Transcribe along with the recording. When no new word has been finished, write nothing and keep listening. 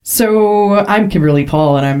So I'm Kimberly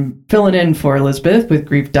Paul, and I'm filling in for Elizabeth with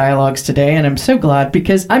Grief Dialogues today, and I'm so glad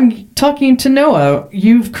because I'm talking to Noah.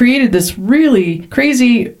 You've created this really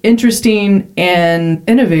crazy, interesting, and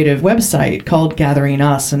innovative website called Gathering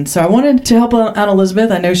Us, and so I wanted to help out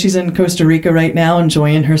Elizabeth. I know she's in Costa Rica right now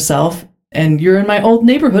enjoying herself, and you're in my old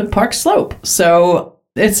neighborhood, Park Slope, so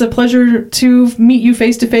it's a pleasure to meet you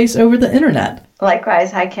face-to-face over the internet.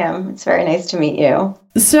 Likewise. Hi, Kim. It's very nice to meet you.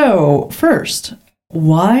 So, first,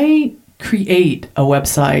 why create a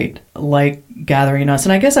website like Gathering Us?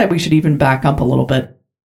 And I guess we should even back up a little bit.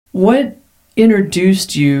 What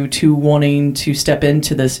introduced you to wanting to step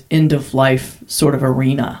into this end-of-life sort of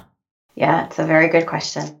arena? Yeah, it's a very good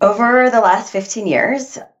question. Over the last 15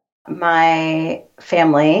 years, my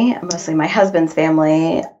family, mostly my husband's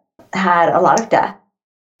family, had a lot of death.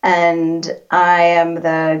 And I am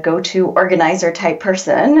the go-to organizer type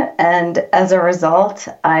person. And as a result,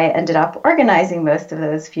 I ended up organizing most of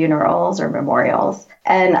those funerals or memorials.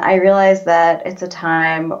 And I realized that it's a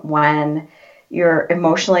time when you're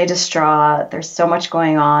emotionally distraught. There's so much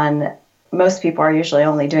going on. Most people are usually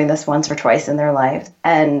only doing this once or twice in their life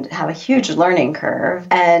and have a huge learning curve.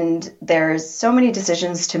 And there's so many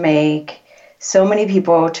decisions to make, so many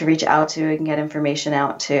people to reach out to and get information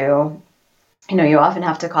out to. You often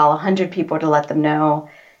have to call 100 people to let them know.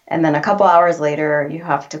 And then a couple hours later, you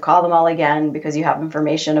have to call them all again because you have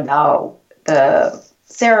information about the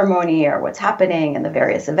ceremony or what's happening and the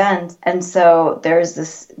various events. And so there's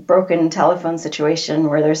this broken telephone situation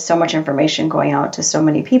where there's so much information going out to so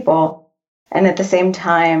many people. And at the same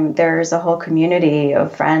time, there's a whole community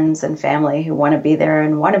of friends and family who want to be there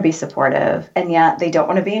and want to be supportive. And yet they don't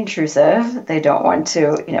want to be intrusive. They don't want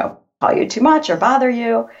to, call you too much or bother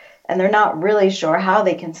you. And they're not really sure how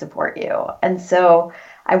they can support you. And so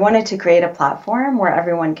I wanted to create a platform where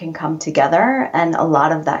everyone can come together, and a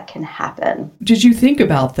lot of that can happen. Did you think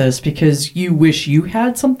about this because you wish you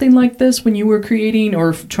had something like this when you were creating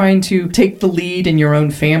or trying to take the lead in your own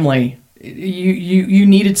family? You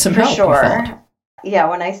needed some help. For sure. Yeah,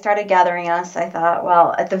 when I started Gathering Us, I thought,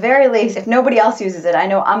 well, at the very least, if nobody else uses it, I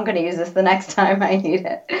know I'm going to use this the next time I need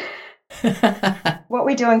it. What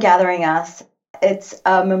we do in Gathering Us, it's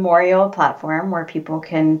a memorial platform where people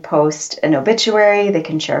can post an obituary, they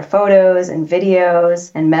can share photos and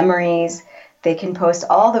videos and memories. They can post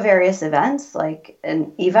all the various events like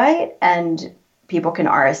an Evite, and people can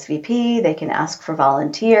RSVP, they can ask for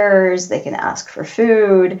volunteers, they can ask for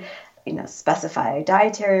food, specify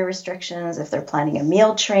dietary restrictions if they're planning a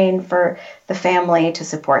meal train for the family to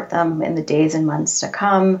support them in the days and months to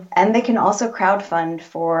come. And they can also crowdfund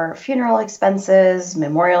for funeral expenses,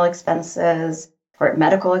 memorial expenses, for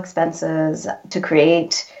medical expenses, to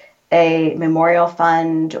create a memorial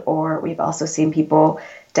fund. Or we've also seen people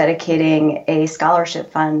dedicating a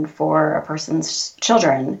scholarship fund for a person's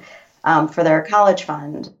children for their college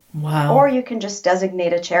fund. Wow. Or you can just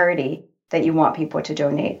designate a charity that you want people to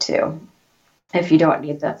donate to if you don't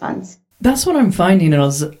need the funds. That's what I'm finding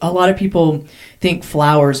is a lot of people think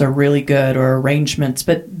flowers are really good or arrangements,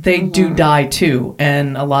 but they do die too,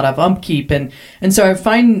 and a lot of upkeep. And so I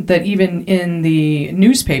find that even in the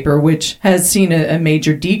newspaper, which has seen a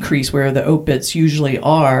major decrease where the obits usually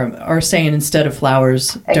are saying instead of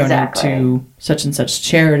flowers, donate to such and such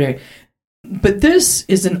charity. But this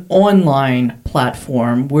is an online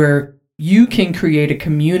platform where you can create a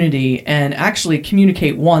community and actually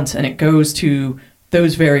communicate once, and it goes to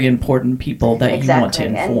those very important people that you want to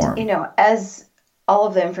inform. And, as all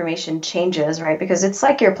of the information changes, right? Because it's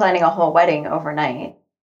like you're planning a whole wedding overnight.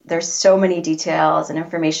 There's so many details and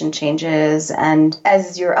information changes. And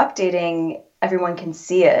as you're updating, everyone can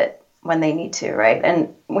see it when they need to, right?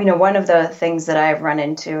 And, one of the things that I've run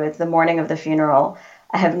into is the morning of the funeral,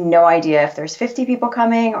 I have no idea if there's 50 people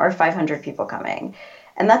coming or 500 people coming.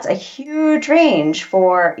 And that's a huge range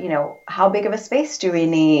for, how big of a space do we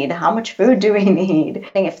need? How much food do we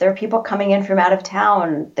need? And if there are people coming in from out of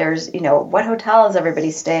town, there's, what hotel is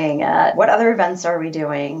everybody staying at? What other events are we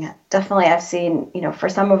doing? Definitely, I've seen, for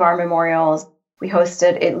some of our memorials, we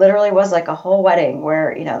hosted, it literally was like a whole wedding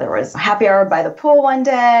where, there was a happy hour by the pool one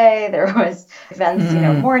day. There was events,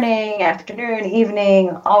 morning, afternoon, evening,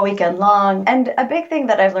 all weekend long. And a big thing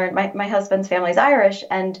that I've learned, my husband's family's Irish,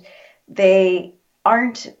 and they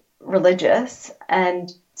aren't religious,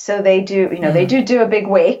 and so they do they do a big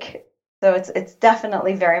wake, so it's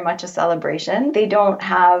definitely very much a celebration. They don't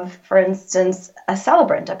have, for instance, a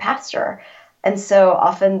celebrant, a pastor, and so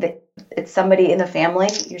often it's somebody in the family,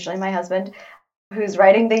 usually my husband, who's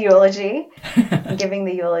writing the eulogy giving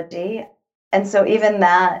the eulogy. And so even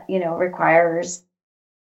that requires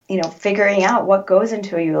figuring out what goes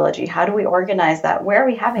into a eulogy. How do we organize that? Where are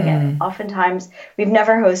we having it? Oftentimes, we've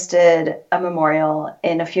never hosted a memorial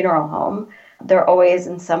in a funeral home. They're always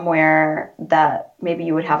in somewhere that maybe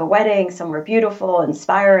you would have a wedding, somewhere beautiful,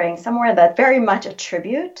 inspiring, somewhere that's very much a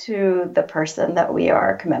tribute to the person that we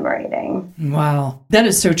are commemorating. Wow. That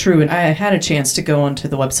is so true. And I had a chance to go onto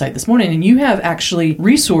the website this morning, and you have actually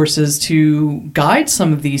resources to guide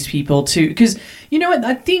some of these people to, because you know what,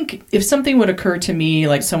 I think if something would occur to me,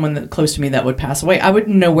 like someone that close to me that would pass away, I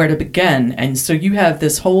wouldn't know where to begin. And so you have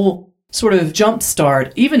this whole sort of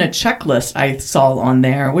jumpstart, even a checklist I saw on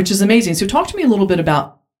there, which is amazing. So talk to me a little bit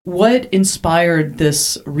about what inspired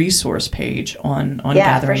this resource page on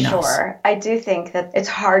Gathering Us. Yeah, for sure. I do think that it's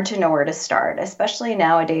hard to know where to start, especially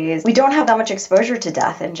nowadays. We don't have that much exposure to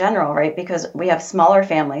death in general, right? Because we have smaller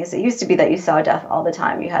families. It used to be that you saw death all the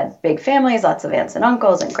time. You had big families, lots of aunts and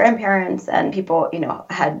uncles and grandparents, and people,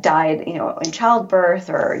 had died, in childbirth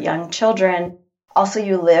or young children. Also,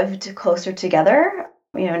 you lived closer together.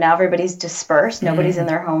 Now everybody's dispersed. Nobody's in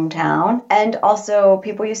their hometown. And also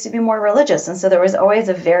people used to be more religious. And so there was always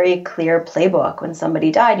a very clear playbook. When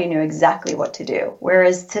somebody died, you knew exactly what to do.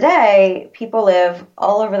 Whereas today, people live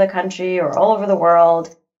all over the country or all over the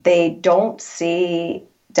world. They don't see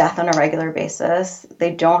death on a regular basis.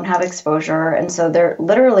 They don't have exposure. And so they're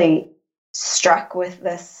literally struck with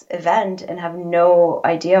this event and have no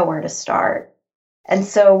idea where to start. And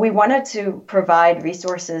so we wanted to provide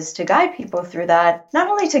resources to guide people through that, not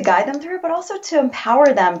only to guide them through, but also to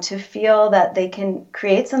empower them to feel that they can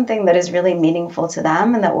create something that is really meaningful to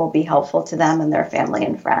them and that will be helpful to them and their family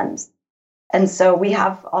and friends. And so we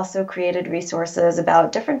have also created resources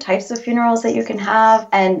about different types of funerals that you can have.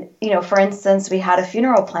 And, for instance, we had a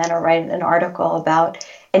funeral planner write an article about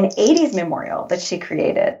an 80s memorial that she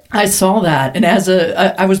created. I saw that. And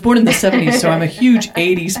I was born in the 70s, so I'm a huge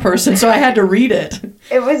 80s person, so I had to read it.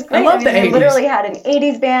 It was great. I love the 80s. They literally had an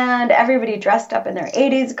 80s band, everybody dressed up in their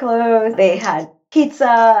 80s clothes. They had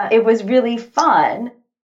pizza. It was really fun.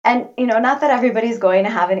 And, not that everybody's going to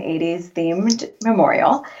have an 80s themed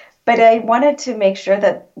memorial, but I wanted to make sure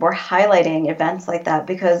that we're highlighting events like that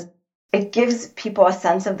because it gives people a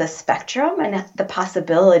sense of the spectrum and the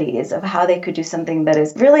possibilities of how they could do something that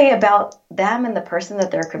is really about them and the person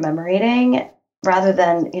that they're commemorating, rather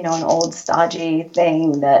than, an old stodgy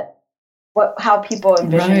thing that how people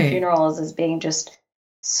envision funerals as being just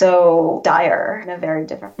so dire in a very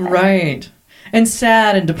different way. Right. And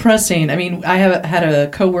sad and depressing. I mean, I had a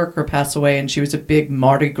coworker pass away, and she was a big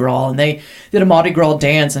Mardi Gras, and they did a Mardi Gras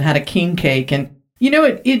dance and had a king cake. And,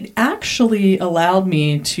 it actually allowed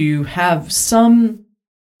me to have some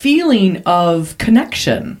feeling of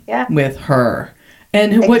connection with her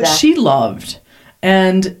and what she loved.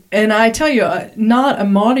 And I tell you, not a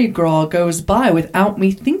Mardi Gras goes by without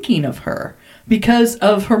me thinking of her because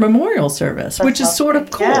of her memorial service, which is sort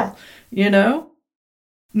of cool,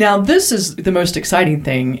 Now, this is the most exciting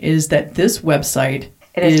thing, is that this website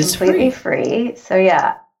is completely free.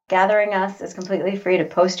 So, Gathering Us is completely free to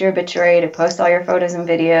post your obituary, to post all your photos and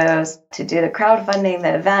videos, to do the crowdfunding,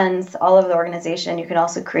 the events, all of the organization. You can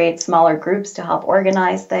also create smaller groups to help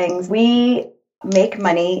organize things. We make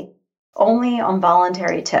money only on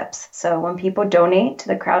voluntary tips. So when people donate to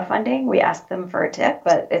the crowdfunding, we ask them for a tip,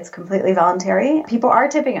 but it's completely voluntary. People are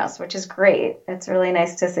tipping us, which is great. It's really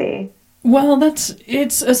nice to see. Well,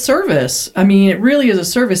 it's a service. I mean, it really is a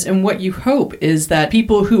service. And what you hope is that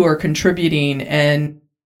people who are contributing, and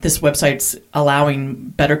this website's allowing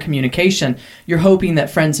better communication, you're hoping that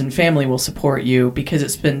friends and family will support you because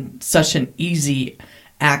it's been such an easy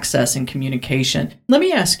access and communication. Let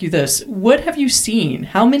me ask you this. What have you seen?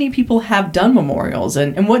 How many people have done memorials?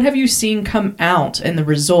 And what have you seen come out in the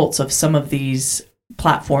results of some of these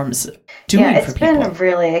platforms doing for people? It's been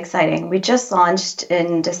really exciting. We just launched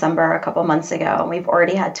in December a couple months ago, and we've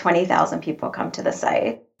already had 20,000 people come to the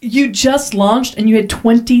site. You just launched and you had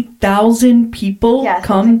 20,000 people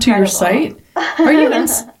come to your site? Are you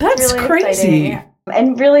that's really crazy. Exciting.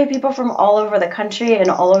 And really people from all over the country and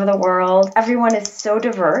all over the world. Everyone is so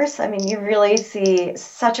diverse. I mean, you really see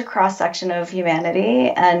such a cross-section of humanity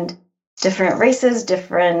and different races,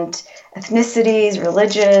 different ethnicities,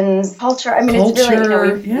 religions, culture. I mean, it's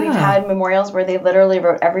really, we've had memorials where they literally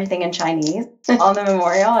wrote everything in Chinese on the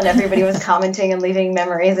memorial, and everybody was commenting and leaving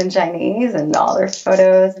memories in Chinese and all their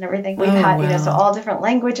photos and everything. We've had, so all different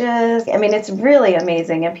languages. I mean, it's really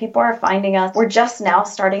amazing, and people are finding us. We're just now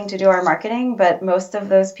starting to do our marketing, but most of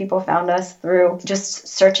those people found us through just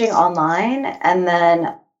searching online, and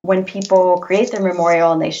then when people create their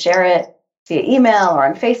memorial and they share it, via email or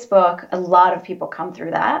on Facebook. A lot of people come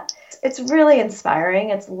through that. It's really inspiring.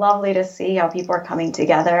 It's lovely to see how people are coming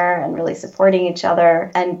together and really supporting each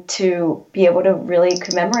other and to be able to really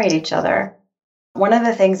commemorate each other. One of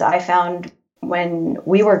the things I found when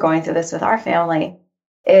we were going through this with our family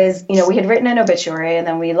is, we had written an obituary and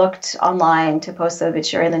then we looked online to post the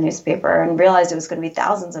obituary in the newspaper and realized it was going to be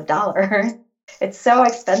thousands of dollars. It's so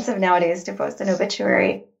expensive nowadays to post an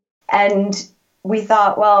obituary. And we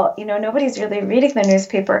thought, well, nobody's really reading the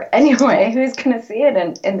newspaper anyway. Who's going to see it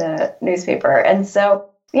in the newspaper? And so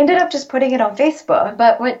we ended up just putting it on Facebook.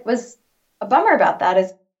 But what was a bummer about that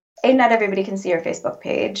is, A, not everybody can see your Facebook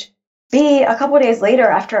page. B, a couple of days later,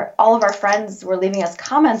 after all of our friends were leaving us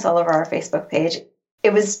comments all over our Facebook page,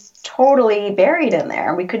 it was totally buried in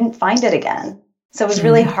there. We couldn't find it again. So it was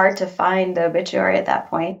really hard to find the obituary at that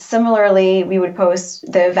point. Similarly, we would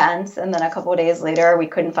post the events, and then a couple of days later, we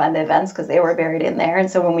couldn't find the events because they were buried in there.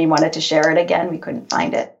 And so when we wanted to share it again, we couldn't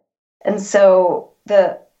find it. And so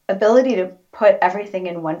the ability to put everything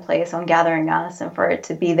in one place on Gathering Us and for it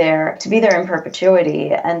to be there in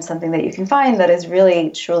perpetuity and something that you can find that is really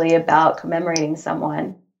truly about commemorating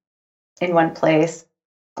someone in one place.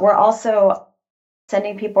 We're also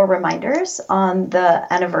sending people reminders on the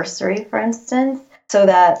anniversary, for instance, so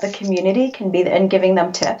that the community can be, and giving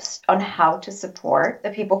them tips on how to support the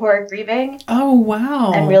people who are grieving. Oh,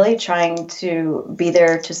 wow. And really trying to be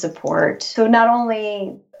there to support. So not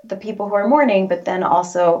only the people who are mourning, but then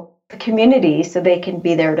also the community, so they can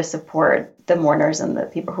be there to support the mourners and the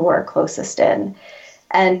people who are closest in.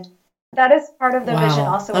 And that is part of the vision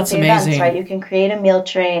also with the events, right? You can create a meal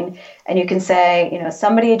train and you can say,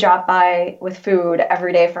 somebody drop by with food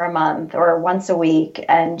every day for a month or once a week.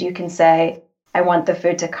 And you can say, I want the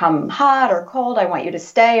food to come hot or cold. I want you to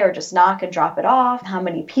stay or just knock and drop it off. How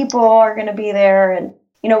many people are going to be there? And,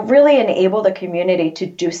 really enable the community to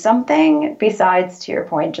do something besides, to your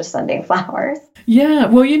point, just sending flowers. Yeah,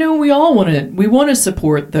 well, we all want to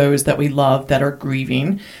support those that we love that are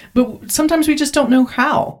grieving, but sometimes we just don't know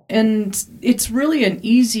how. And it's really an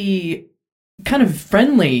easy, kind of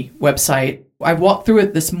friendly website. I walked through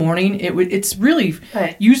it this morning. It's really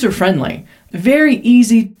user-friendly, very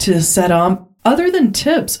easy to set up. Other than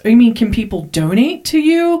tips, can people donate to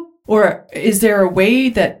you? Or is there a way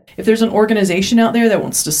that if there's an organization out there that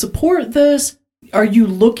wants to support this, are you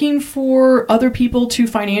looking for other people to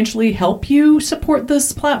financially help you support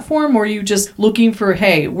this platform? Or are you just looking for,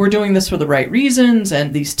 hey, we're doing this for the right reasons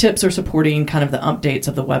and these tips are supporting kind of the updates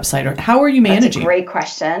of the website? Or how are you managing? That's a great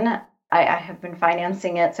question. I have been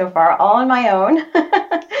financing it so far all on my own.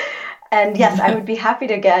 And yes, I would be happy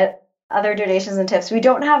to get other donations and tips. We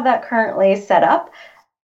don't have that currently set up,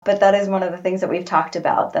 but that is one of the things that we've talked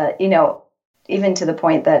about, that, even to the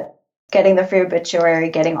point that getting the free obituary,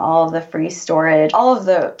 getting all of the free storage, all of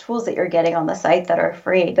the tools that you're getting on the site that are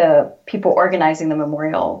free, the people organizing the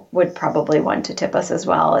memorial would probably want to tip us as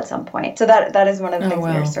well at some point. So that is one of the things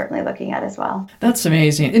we're certainly looking at as well. That's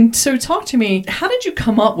amazing. And so talk to me, how did you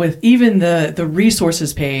come up with even the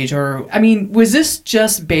resources page? Or, was this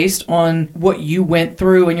just based on what you went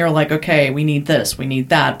through and you're like, okay, we need this, we need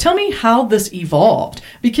that. Tell me how this evolved,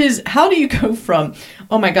 because how do you go from,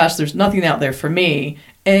 oh my gosh, there's nothing out there for me,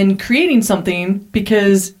 and creating something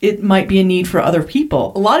because it might be a need for other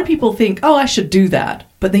people? A lot of people think, oh, I should do that,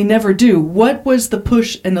 but they never do. What was the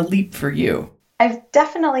push and the leap for you? I've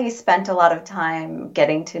definitely spent a lot of time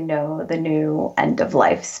getting to know the new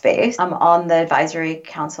end-of-life space. I'm on the advisory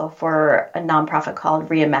council for a nonprofit called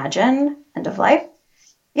Reimagine End of Life.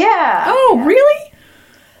 Yeah. Oh, yeah. Really?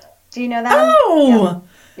 Do you know that? Oh,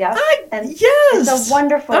 yeah. Yes. It's a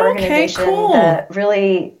wonderful organization that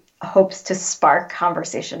really hopes to spark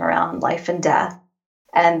conversation around life and death.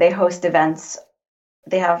 And they host events.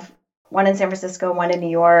 They have one in San Francisco, one in New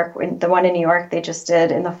York. The one in New York they just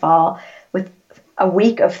did in the fall with a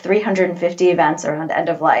week of 350 events around end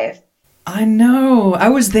of life. I know. I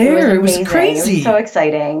was there. It was crazy. It was so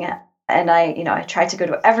exciting. And I tried to go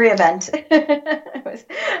to every event.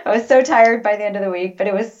 I was so tired by the end of the week, but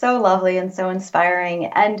it was so lovely and so inspiring.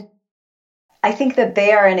 And I think that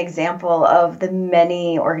they are an example of the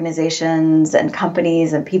many organizations and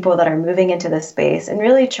companies and people that are moving into this space and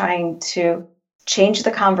really trying to change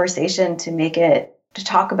the conversation to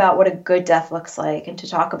talk about what a good death looks like, and to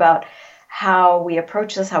talk about how we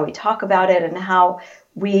approach this, how we talk about it, and how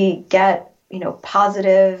we get,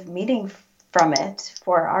 positive meaning from it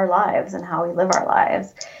for our lives and how we live our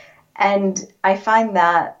lives. And I find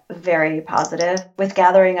that very positive. With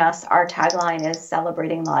Gathering Us, our tagline is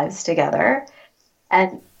celebrating lives together.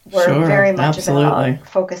 And we're very much about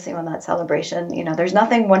focusing on that celebration. There's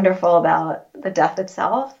nothing wonderful about the death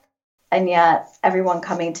itself, and yet everyone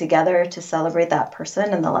coming together to celebrate that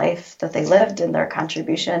person and the life that they lived and their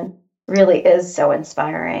contribution really is so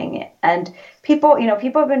inspiring. And people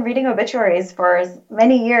have been reading obituaries for as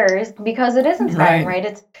many years because it is inspiring, right?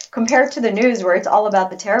 It's compared to the news where it's all about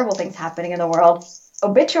the terrible things happening in the world.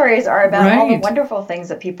 Obituaries are about all the wonderful things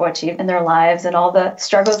that people achieved in their lives and all the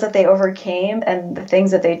struggles that they overcame and the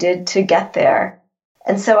things that they did to get there.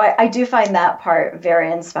 And so I do find that part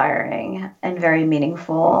very inspiring and very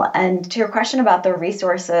meaningful. And to your question about the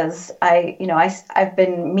resources, I've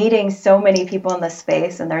been meeting so many people in this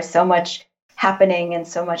space, and there's so much happening and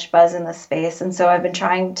so much buzz in this space. And so I've been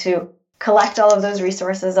trying to collect all of those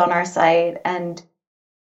resources on our site and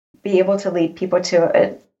be able to lead people to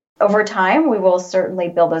it. Over time, we will certainly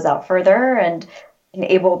build those out further and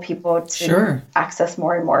enable people to access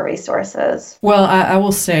more and more resources. Well, I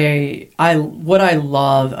will say what I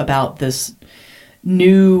love about this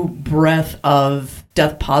new breath of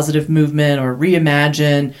death positive movement or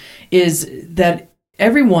reimagine is that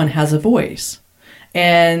everyone has a voice.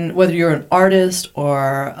 And whether you're an artist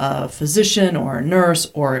or a physician or a nurse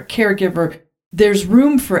or a caregiver, there's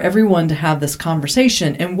room for everyone to have this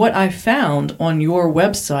conversation. And what I found on your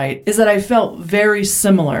website is that I felt very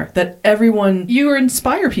similar, that you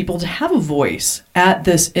inspire people to have a voice at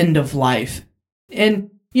this end of life. And,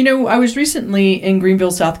 I was recently in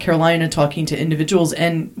Greenville, South Carolina, talking to individuals.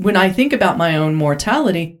 And when I think about my own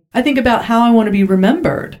mortality, I think about how I want to be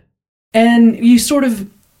remembered. And you sort of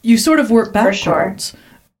work backwards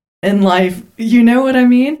in life. You know what I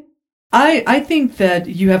mean? I think that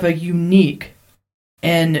you have a unique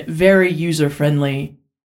and very user-friendly,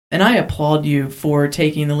 and I applaud you for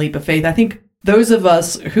taking the leap of faith. I think those of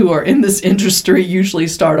us who are in this industry usually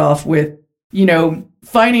start off with,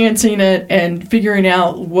 financing it and figuring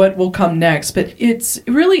out what will come next. But it's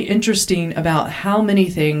really interesting about how many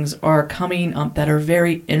things are coming up that are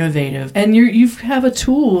very innovative. And you have a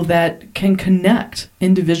tool that can connect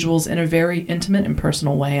individuals in a very intimate and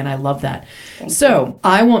personal way. And I love that. So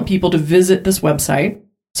I want people to visit this website.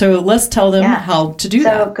 So let's tell them how to do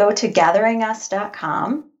that. So go to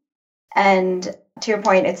gatheringus.com. And to your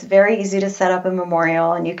point, it's very easy to set up a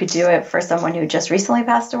memorial, and you could do it for someone who just recently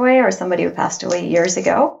passed away or somebody who passed away years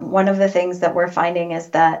ago. One of the things that we're finding is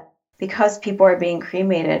that because people are being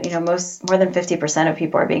cremated, more than 50% of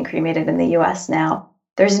people are being cremated in the US now,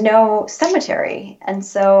 there's no cemetery. And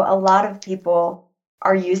so a lot of people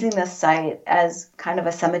are using this site as kind of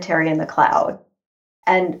a cemetery in the cloud.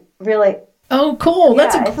 And really, oh, cool.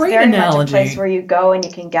 That's a great analogy. It's very much a place where you go and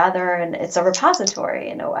you can gather, and it's a repository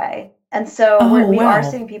in a way. And so we are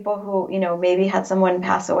seeing people who, maybe had someone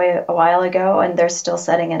pass away a while ago and they're still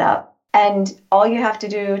setting it up. And all you have to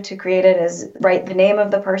do to create it is write the name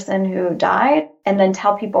of the person who died and then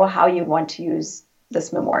tell people how you want to use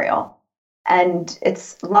this memorial. And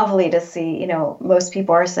it's lovely to see, most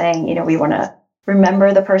people are saying, we want to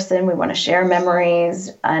remember the person, we want to share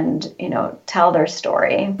memories and, tell their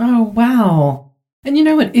story. Oh, wow. And you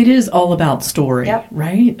know what? It is all about story,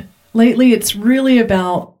 right? Lately, it's really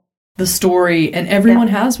about the story, and everyone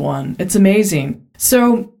has one. It's amazing.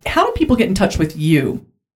 So how do people get in touch with you?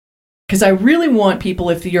 Because I really want people,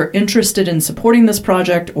 if you're interested in supporting this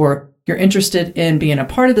project or you're interested in being a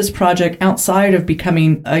part of this project outside of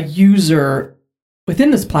becoming a user within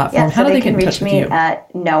this platform, how do they get in touch with you? They can reach me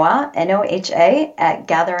at Noha, Noha, at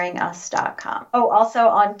gatheringus.com. Oh, also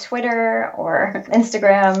on Twitter or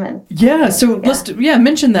Instagram. Let's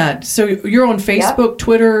mention that. So you're on Facebook,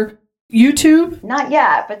 Twitter, YouTube? Not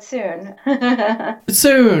yet, but soon.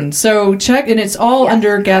 Soon. So check, and it's all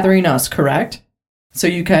under Gathering Us, correct? So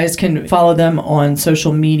you guys can follow them on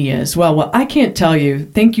social media as well. Well, I can't tell you,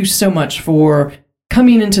 thank you so much for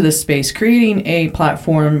coming into this space, creating a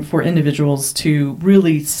platform for individuals to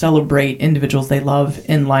really celebrate individuals they love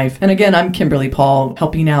in life. And again, I'm Kimberly Paul,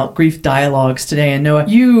 helping out Grief Dialogues today. And Noha,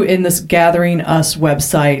 you in this Gathering Us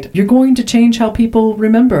website, you're going to change how people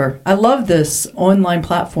remember. I love this online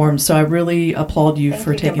platform, so I really applaud you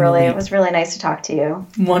for taking the lead. It was really nice to talk to you.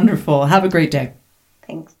 Wonderful. Have a great day.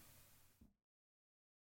 Thanks.